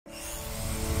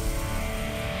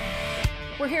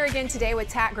We're here again today with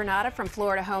Tat Granata from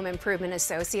Florida Home Improvement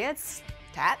Associates.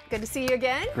 Tat, good to see you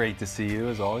again. Great to see you,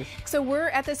 as always. So we're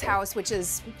at this house, which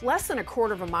is less than a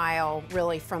quarter of a mile,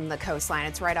 really, from the coastline.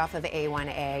 It's right off of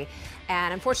A1A.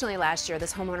 And unfortunately, last year,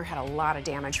 this homeowner had a lot of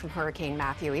damage from Hurricane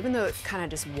Matthew. Even though it kind of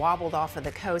just wobbled off of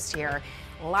the coast here,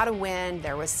 a lot of wind,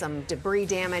 there was some debris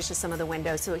damage to some of the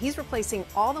windows. So he's replacing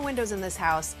all the windows in this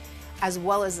house, as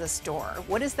well as this door.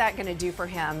 What is that going to do for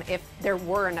him if there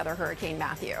were another Hurricane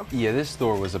Matthew? Yeah, this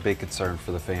door was a big concern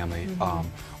for the family.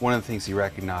 One of the things he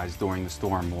recognized during the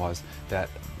storm was that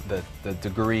the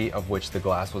degree of which the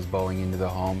glass was bowing into the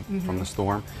home from the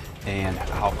storm and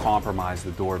how compromised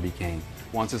the door became.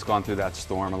 Once it's gone through that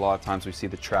storm, a lot of times we see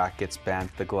the track gets bent,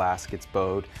 the glass gets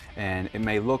bowed, and it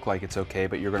may look like it's okay,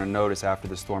 but you're going to notice after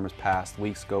the storm has passed,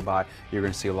 weeks go by, you're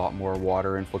going to see a lot more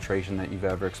water infiltration than you've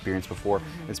ever experienced before.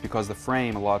 It's because the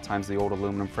frame, a lot of times the old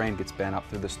aluminum frame gets bent up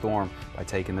through the storm by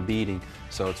taking the beating.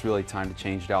 So it's really time to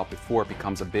change it out before it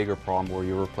becomes a bigger problem where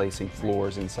you're replacing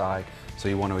floors inside. So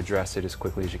you want to address it as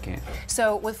quickly as you can.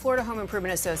 So with Florida Home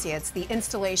Improvement Associates, the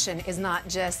installation is not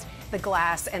just the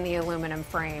glass and the aluminum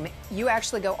frame. You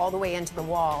actually go all the way into the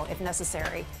wall if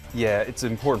necessary. Yeah, it's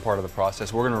an important part of the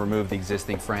process. We're going to remove the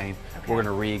existing frame. Okay. We're going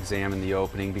to re-examine the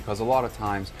opening because a lot of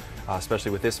times,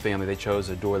 especially with this family, they chose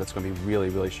a door that's going to be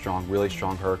really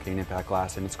strong hurricane impact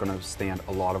glass, and it's going to stand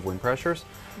a lot of wind pressures.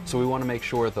 So we want to make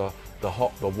sure the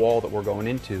wall that we're going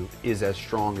into is as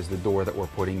strong as the door that we're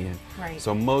putting in. Right.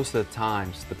 So most of the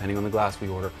times, depending on the glass we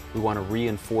order, we want to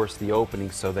reinforce the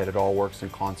opening so that it all works in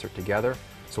concert together.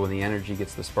 So when the energy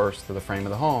gets dispersed to the frame of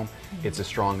the home, it's as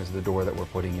strong as the door that we're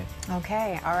putting in.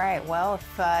 Okay, all right. Well,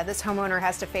 if this homeowner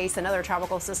has to face another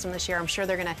tropical system this year, I'm sure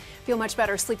they're going to feel much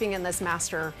better sleeping in this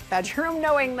master bedroom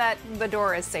knowing that the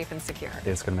door is safe and secure.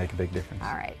 It's going to make a big difference.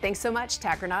 All right. Thanks so much,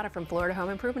 Tat Granata from Florida Home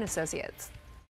Improvement Associates.